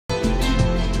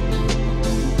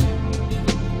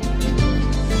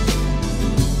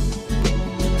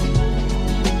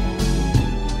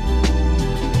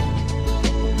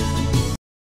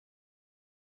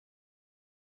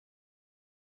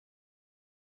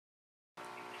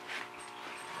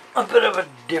a bit of a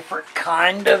different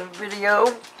kind of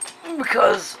video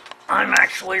because I'm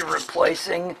actually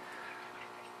replacing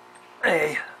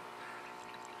a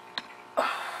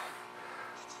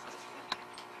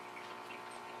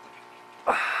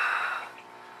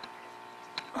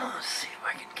let's see if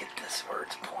I can get this where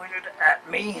it's pointed at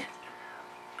me,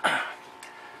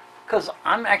 because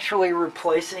I'm actually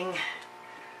replacing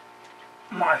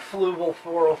my Fluval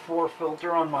 404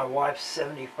 filter on my wife's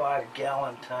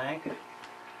 75-gallon tank,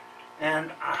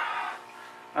 and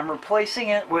I'm replacing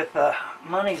it with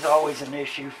money's always an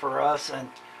issue for us, and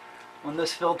when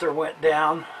this filter went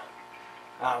down,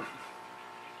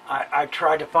 I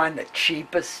tried to find the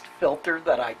cheapest filter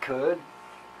that I could,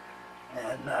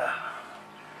 and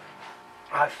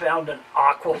I found an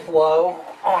Aquaflow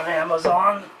on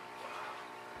Amazon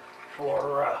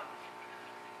for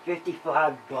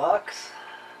 55 bucks.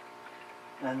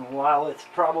 And while it's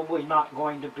probably not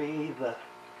going to be the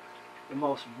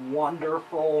most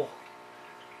wonderful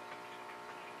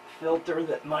filter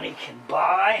that money can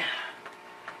buy,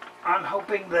 I'm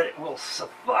hoping that it will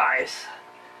suffice.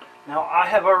 Now, I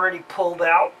have already pulled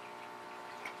out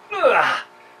my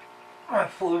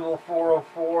Fluval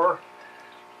 404.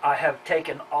 I have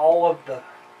taken all of the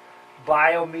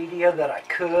biomedia that I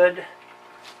could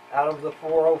out of the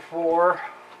 404.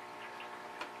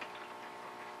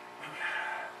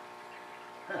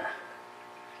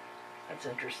 That's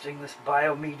interesting. This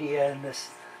biomedia and the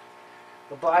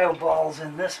bio balls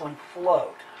in this one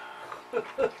float.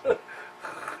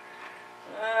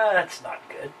 That's not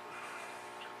good.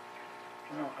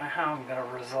 I don't know how I'm going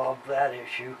to resolve that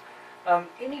issue.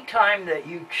 Anytime that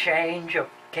you change a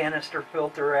canister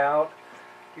filter out,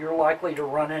 you're likely to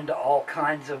run into all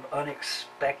kinds of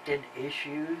unexpected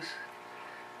issues.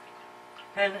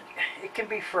 And it can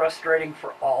be frustrating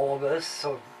for all of us,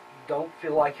 so don't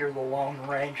feel like you're the Lone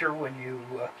Ranger when you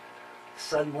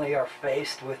suddenly are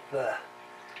faced with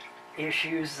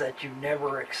issues that you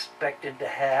never expected to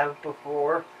have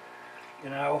before. You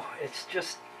know, it's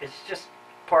just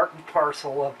part and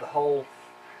parcel of the whole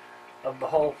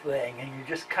thing, and you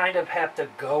just kind of have to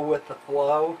go with the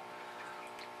flow.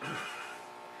 In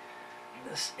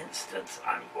this instance,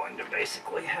 I'm going to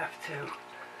basically have to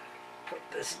put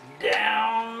this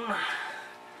down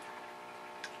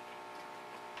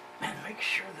and make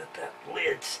sure that that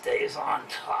lid stays on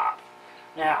top.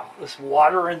 Now, this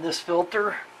water in this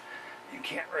filter, you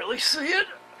can't really see it,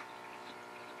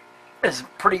 is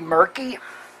pretty murky,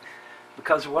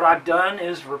 because what I've done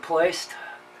is replaced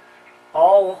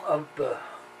all of the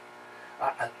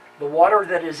water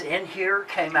that is in here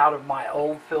came out of my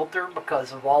old filter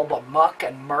because of all the muck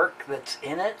and murk that's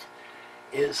in it,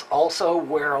 is also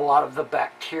where a lot of the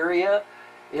bacteria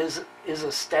is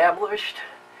established.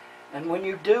 And when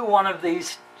you do one of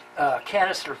these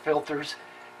canister filters,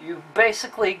 you've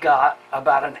basically got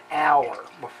about an hour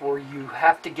before you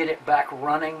have to get it back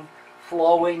running,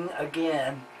 flowing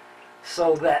again,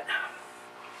 so that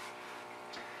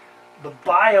the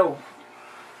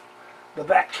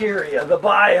bacteria, the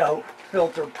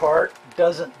biofilter part,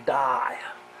 doesn't die.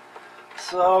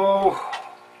 So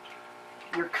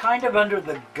you're kind of under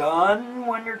the gun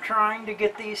when you're trying to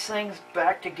get these things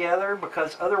back together,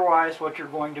 because otherwise what you're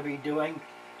going to be doing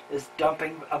is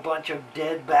dumping a bunch of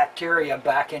dead bacteria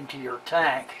back into your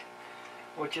tank,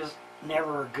 which is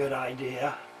never a good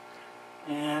idea.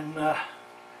 And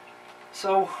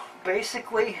so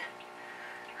basically,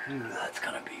 that's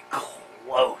going to be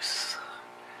close.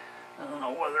 I don't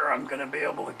know whether I'm going to be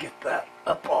able to get that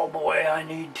up all the way I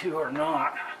need to or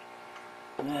not.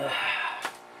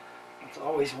 It's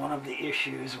always one of the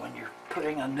issues when you're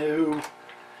putting a new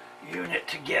unit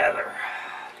together.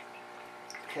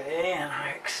 Okay, and I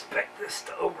expect this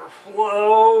to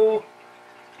overflow,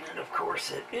 and of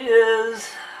course it is.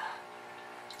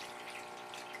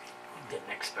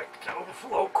 Didn't expect it to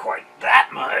overflow quite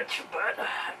that much, but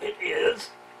it is.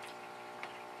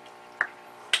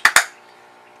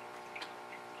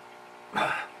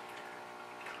 Have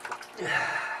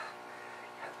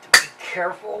to be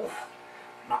careful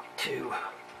not to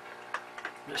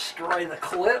destroy the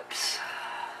clips,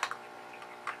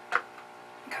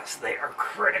 because they are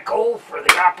critical for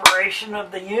the operation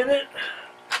of the unit.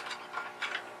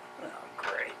 Oh,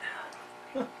 great.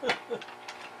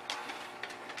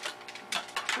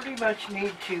 Pretty much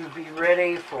need to be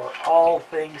ready for all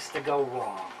things to go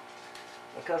wrong,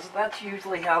 because that's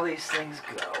usually how these things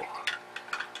go.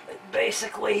 They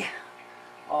basically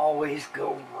always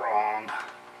go wrong.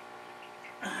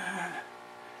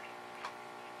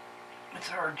 It's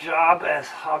our job as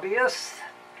hobbyists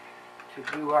to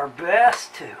do our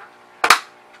best to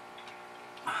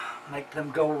make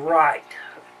them go right.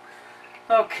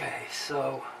 Okay,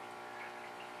 so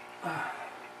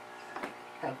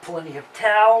Have plenty of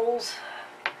towels,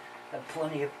 have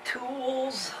plenty of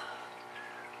tools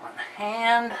on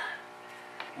hand,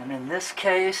 and in this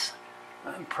case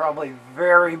I'm probably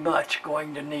very much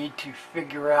going to need to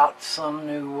figure out some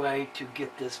new way to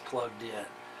get this plugged in.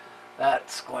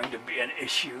 That's going to be an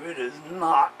issue. It is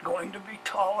not going to be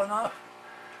tall enough,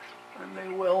 and they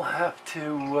will have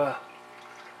to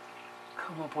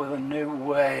come up with a new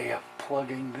way of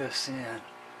plugging this in.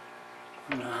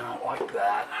 And I don't like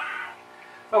that.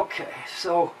 Okay,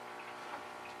 so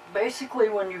basically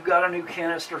when you've got a new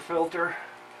canister filter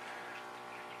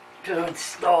to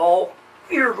install,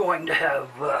 you're going to have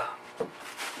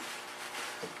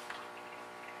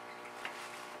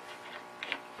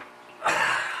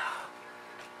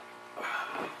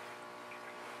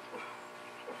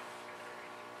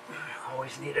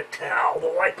always need a towel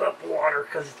to wipe up water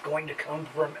because it's going to come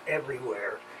from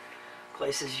everywhere.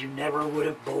 Places you never would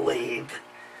have believed.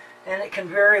 And it can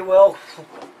very well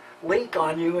leak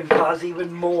on you and cause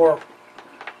even more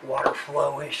water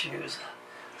flow issues.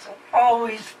 So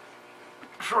always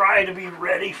try to be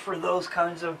ready for those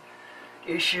kinds of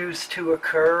issues to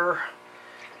occur.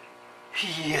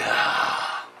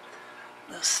 Yeah,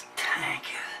 this tank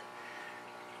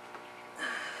is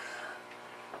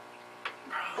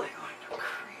probably going to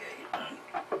create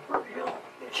a real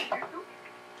issue.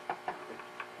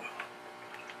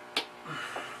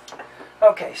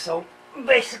 Okay, so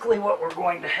basically what we're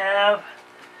going to have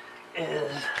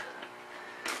is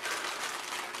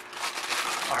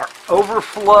our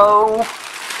overflow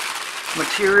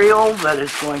material that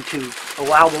is going to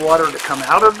allow the water to come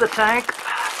out of the tank.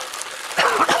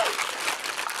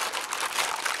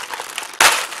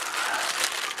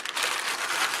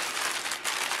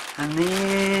 And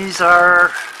these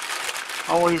are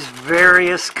always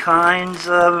various kinds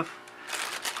of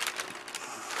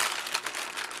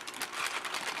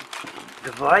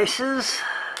devices.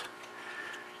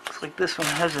 Looks like this one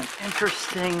has an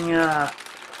interesting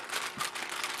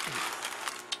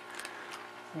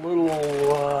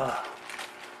little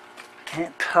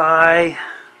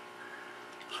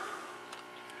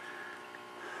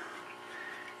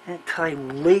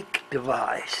anti-leak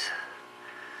device,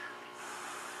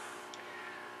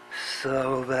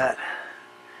 so that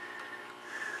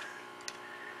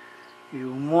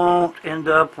you won't end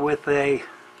up with a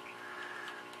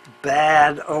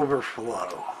bad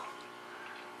overflow.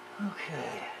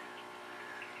 Okay.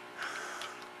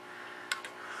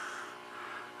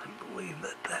 I believe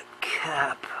that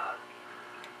cap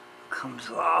comes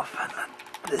off and that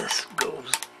this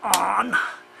goes on,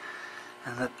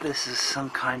 and that this is some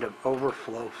kind of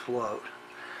overflow float.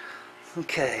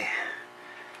 Okay.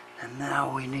 And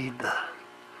now we need the...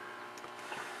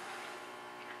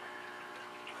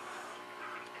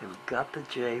 Okay, we've got the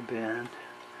J-bend.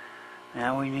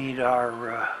 Now we need our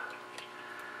I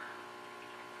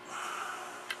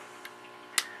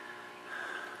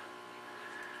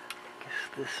guess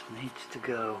this needs to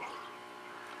go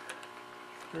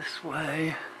this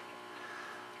way,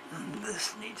 and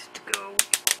this needs to go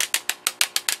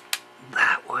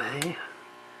that way,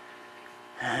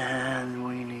 and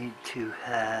we need to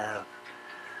have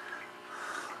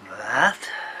that.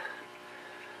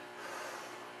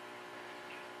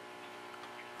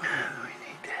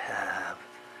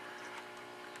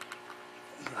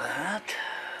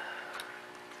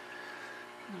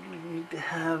 To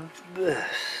have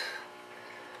this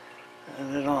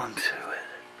added onto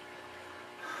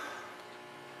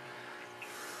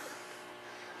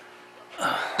it.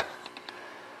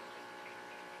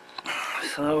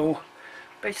 So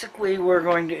basically we're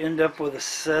going to end up with a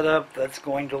setup that's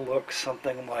going to look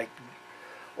something like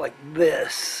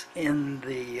this in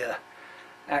the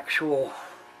actual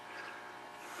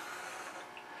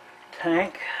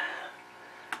tank,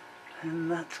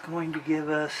 and that's going to give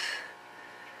us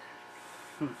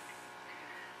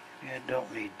I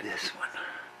don't need this one.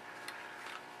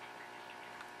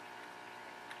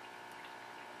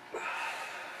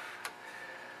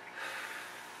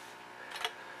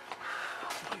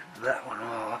 Leave that one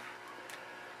off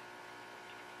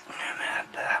and add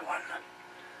that one.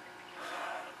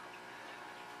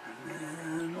 And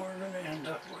then we're going to end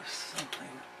up with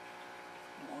something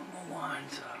along the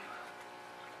lines of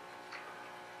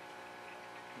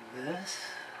this.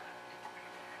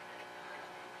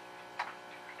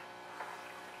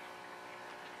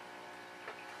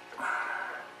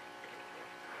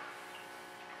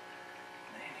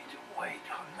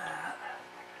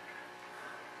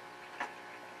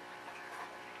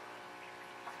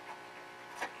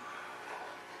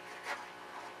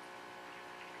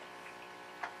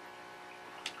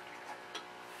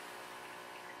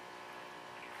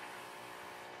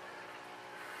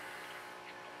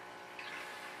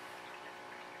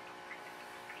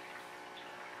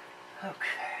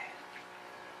 Okay,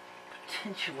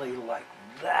 potentially like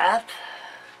that.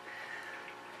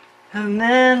 And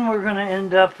then we're going to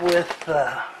end up with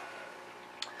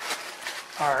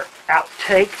our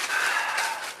outtake,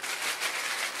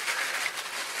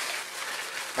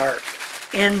 our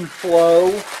inflow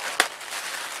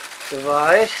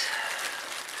device.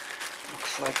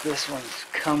 Looks like this one's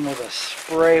come with a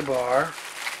spray bar.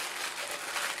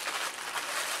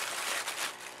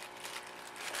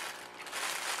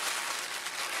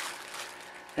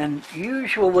 And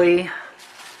usually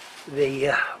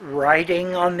the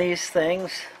writing on these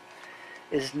things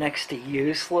is next to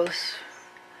useless.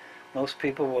 Most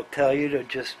people will tell you to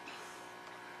just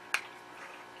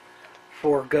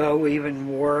forego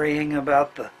even worrying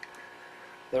about the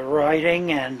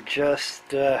writing and just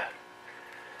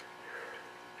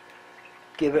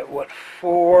give it what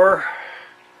for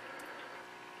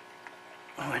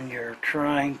when you're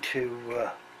trying to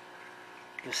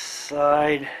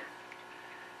decide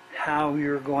how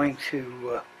you're going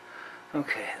to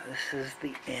okay, this is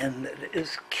the end that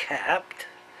is capped,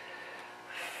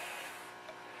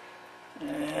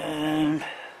 and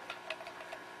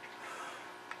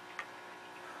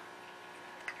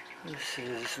this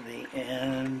is the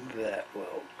end that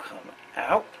will come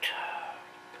out.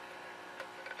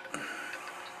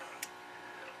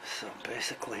 So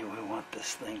basically we want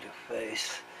this thing to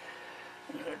face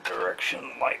in a direction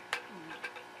like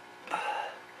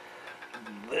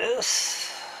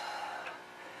this,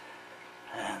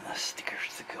 and the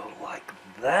stickers to go like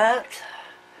that,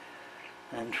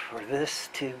 and for this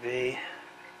to be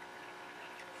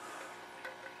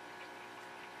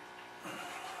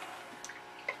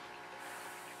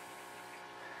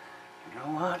you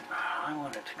know what, I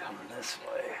want it to come this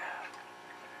way,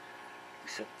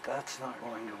 except that's not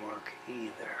going to work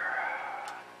either.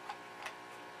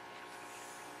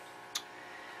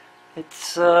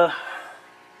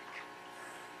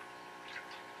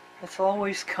 It's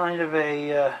always kind of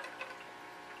a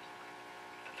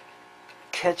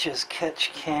catch as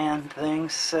catch can thing,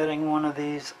 setting one of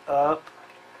these up.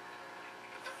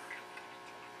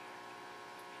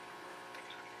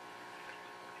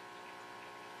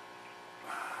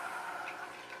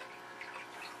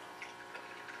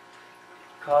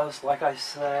 Because, like I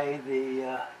say,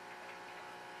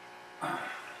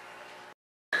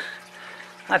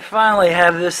 I finally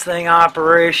have this thing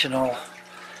operational.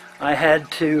 I had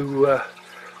to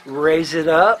raise it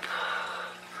up.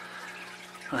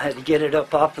 I had to get it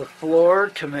up off the floor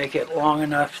to make it long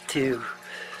enough to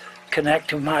connect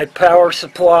to my power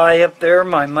supply up there,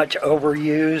 my much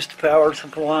overused power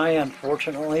supply,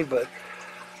 unfortunately, but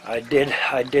I did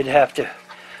have to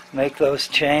make those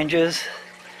changes.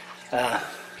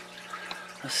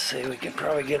 Let's see, we can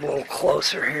probably get a little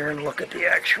closer here and look at the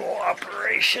actual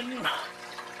operation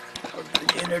of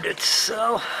the unit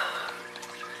itself.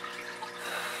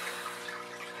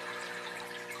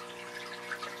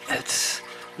 It's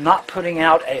not putting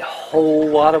out a whole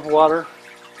lot of water.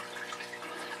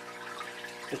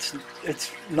 It's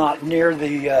not near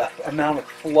the amount of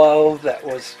flow that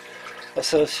was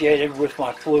associated with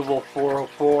my Fluval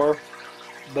 404,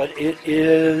 but it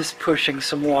is pushing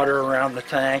some water around the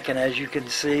tank, and as you can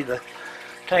see, the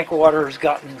tank water has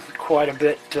gotten quite a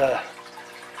bit,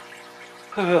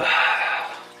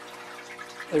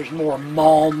 there's more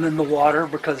malm in the water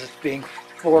because it's being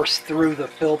forced through the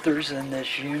filters in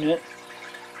this unit.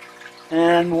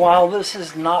 And while this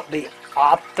is not the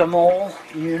optimal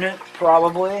unit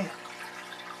probably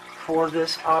for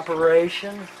this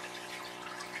operation,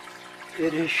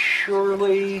 it is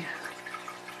surely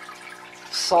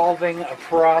solving a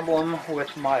problem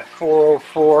with my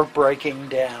 404 breaking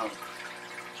down.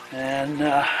 And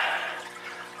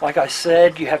like I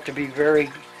said, you have to be very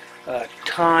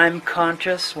time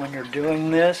conscious when you're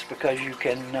doing this, because you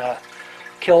can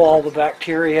kill all the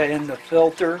bacteria in the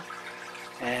filter,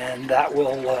 and that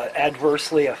will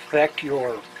adversely affect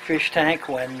your fish tank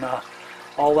when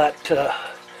all that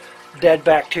dead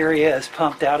bacteria is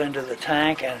pumped out into the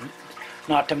tank, and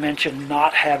not to mention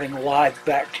not having live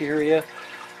bacteria.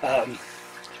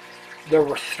 There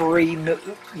were 3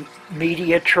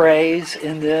 media trays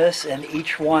in this, and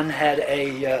each one had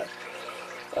a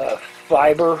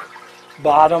fiber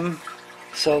bottom,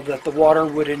 so that the water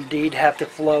would indeed have to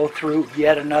flow through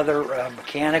yet another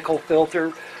mechanical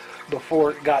filter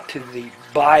before it got to the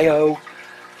bio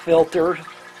filter,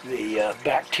 the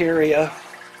bacteria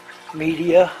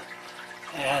media.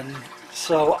 And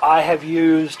so I have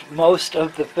used most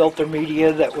of the filter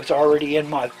media that was already in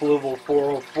my Fluval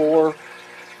 404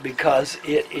 because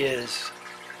it is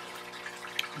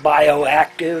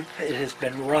bioactive. It has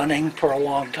been running for a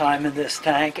long time in this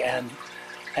tank, and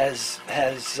has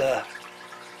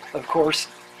of course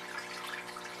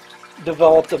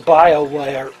developed a bio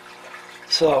layer.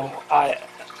 So I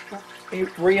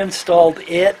reinstalled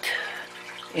it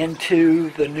into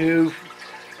the new,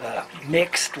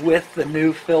 mixed with the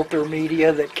new filter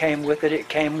media that came with it. It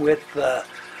came with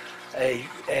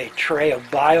a tray of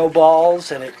bio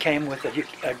balls, and it came with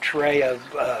a tray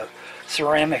of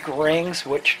ceramic rings,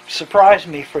 which surprised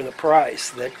me for the price,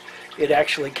 that it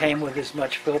actually came with as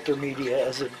much filter media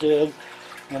as it did.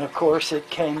 And of course it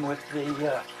came with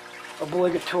the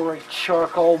obligatory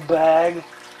charcoal bag,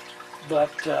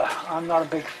 but I'm not a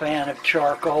big fan of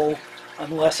charcoal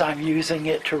unless I'm using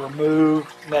it to remove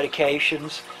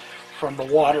medications from the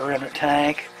water in a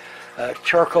tank.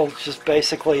 Charcoal is just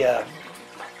basically an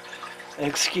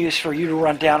excuse for you to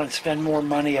run down and spend more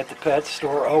money at the pet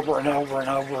store over and over and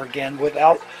over again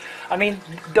without, I mean,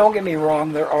 don't get me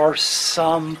wrong, there are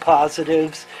some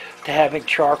positives to having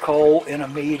charcoal in a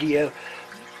media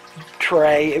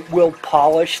tray. It will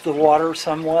polish the water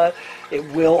somewhat. It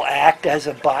will act as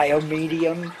a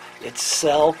biomedium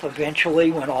itself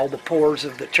eventually when all the pores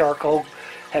of the charcoal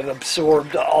have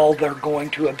absorbed all they're going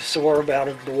to absorb out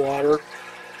of the water.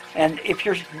 And if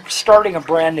you're starting a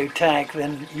brand new tank,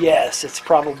 then yes, it's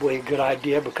probably a good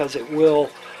idea, because it will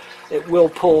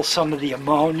pull some of the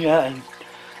ammonia and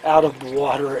out of the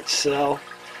water itself.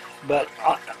 But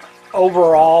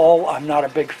overall, I'm not a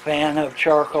big fan of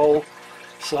charcoal,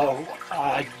 so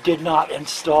I did not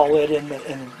install it,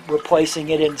 in replacing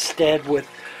it instead with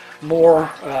more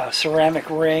ceramic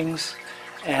rings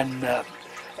and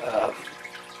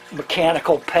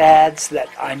mechanical pads that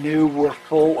I knew were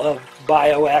full of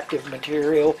bioactive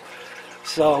material.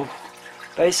 So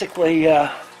basically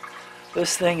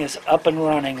this thing is up and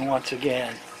running once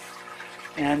again,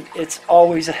 and it's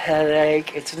always a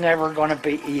headache. It's never going to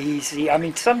be easy. I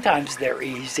mean, sometimes they're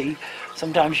easy,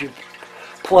 sometimes you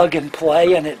plug and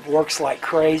play and it works like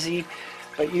crazy,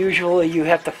 but usually you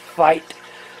have to fight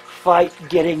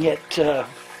getting it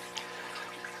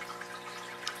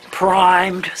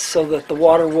primed so that the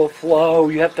water will flow.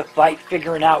 You have to fight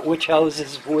figuring out which hose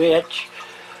is which.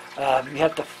 You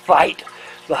have to fight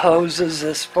the hoses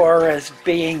as far as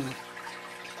being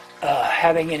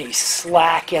having any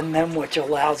slack in them, which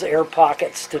allows air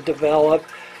pockets to develop.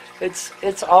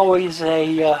 It's always a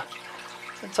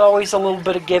little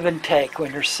bit of give and take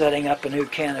when you're setting up a new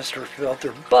canister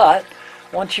filter. But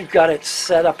once you've got it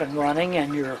set up and running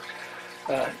and you're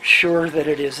sure that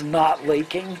it is not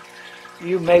leaking,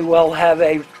 you may well have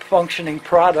a functioning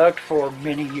product for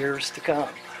many years to come.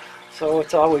 So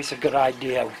it's always a good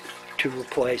idea to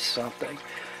replace something.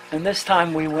 And this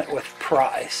time we went with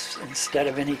price instead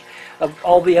of any of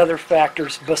all the other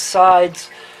factors, besides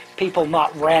people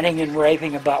not ranting and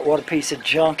raving about what a piece of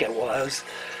junk it was.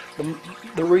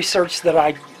 The research that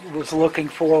I was looking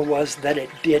for was that it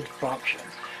did function.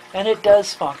 And it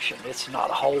does function. It's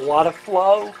not a whole lot of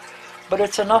flow, but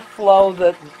it's enough flow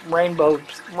that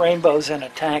rainbows in a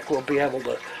tank will be able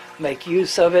to make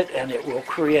use of it, and it will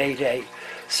create a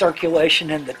circulation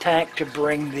in the tank to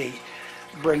bring the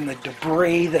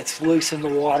debris that's loose in the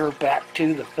water back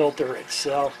to the filter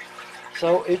itself.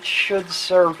 So it should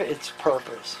serve its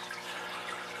purpose.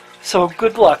 So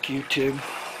good luck, YouTube.